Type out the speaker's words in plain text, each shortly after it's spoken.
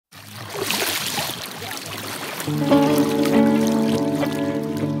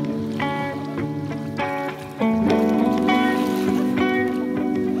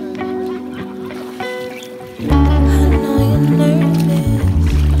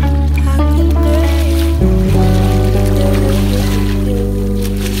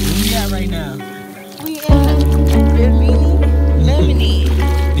Bimini,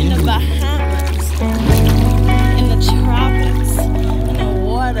 in the Bahamas, in the tropics, in the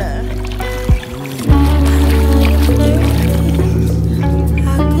water.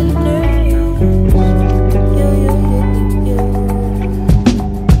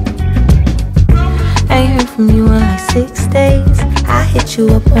 Ain't heard from you in like 6 days. I hit you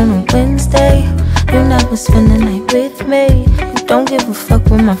up on a Wednesday. You never spend the night with me. You don't give a fuck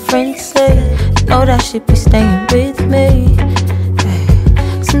what my friends say. You know that shit be staying with me.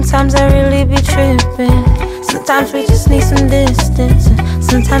 Sometimes I really be trippin'. Sometimes we just need some distance.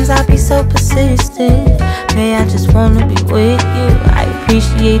 Sometimes I be so persistent. Babe, I just wanna be with you. I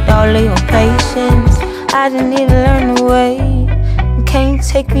appreciate all of your patience. I just need to learn the way. And can you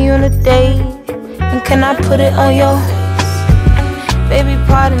take me on a date? And can I put it on your baby,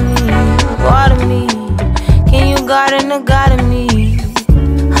 pardon me, water me. Can you garden the God of me?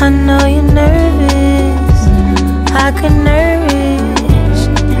 I know you're nervous. I can nourish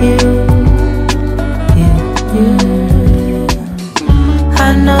you.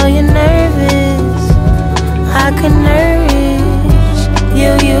 I know you're nervous. I can nourish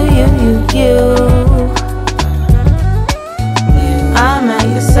you. I'm at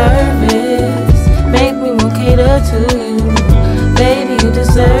your service. Make me want cater to you. Baby, you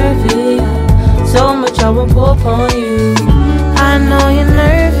deserve it. So much I won't pour upon you. I know you're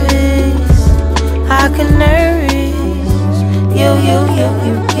nervous. I can nourish you.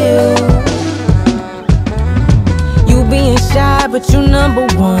 You being shy, but you number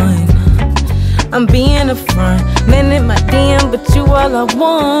one. I'm being a front, man in my DM, but you all I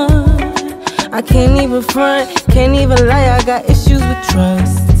want. I can't even front, can't even lie, I got issues with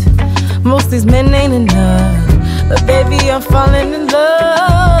trust. Most these men ain't enough, but baby, I'm falling in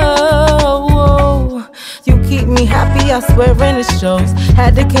love. Whoa. You keep me happy, I swear, and it shows.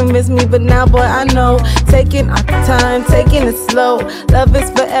 Had to convince me, but now, boy, I know. Taking our time, taking it slow. Love is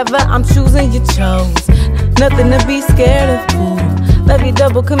forever, I'm choosing, you chose. Nothing to be scared of, fool. Love you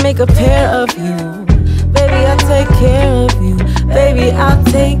double, could make a pair of you. Baby, I'll take care of you. Baby, I'll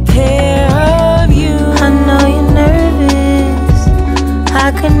take care of you. I know you're nervous.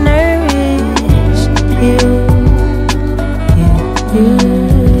 I can nourish you.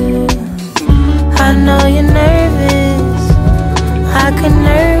 I know you're nervous. I can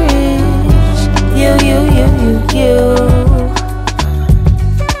nourish you.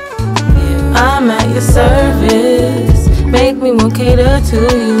 I'm at your service. Make me want cater to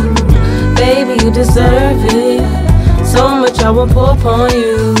you. Baby, you deserve it. So much I won't pour upon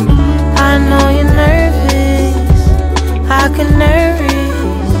you. I know you're nervous. I can nourish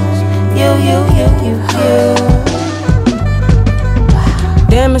you.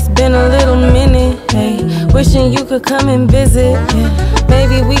 Damn, it's been a little minute, hey. Wishing you could come and visit, yeah.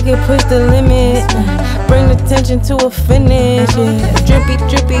 Maybe we could push the limit, bring the tension to a finish, yeah. Drippy,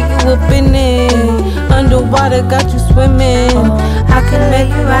 drippy, you up in it. Underwater, got you swimming. I can make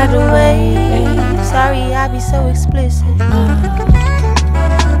you right away. Sorry, I be so explicit.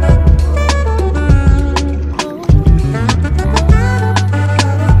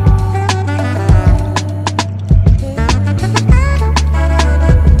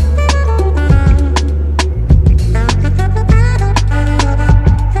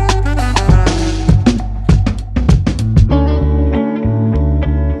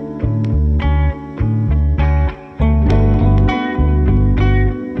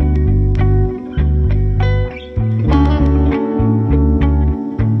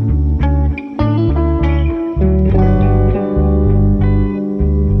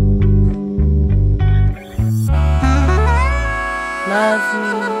 Love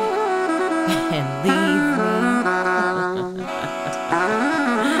me.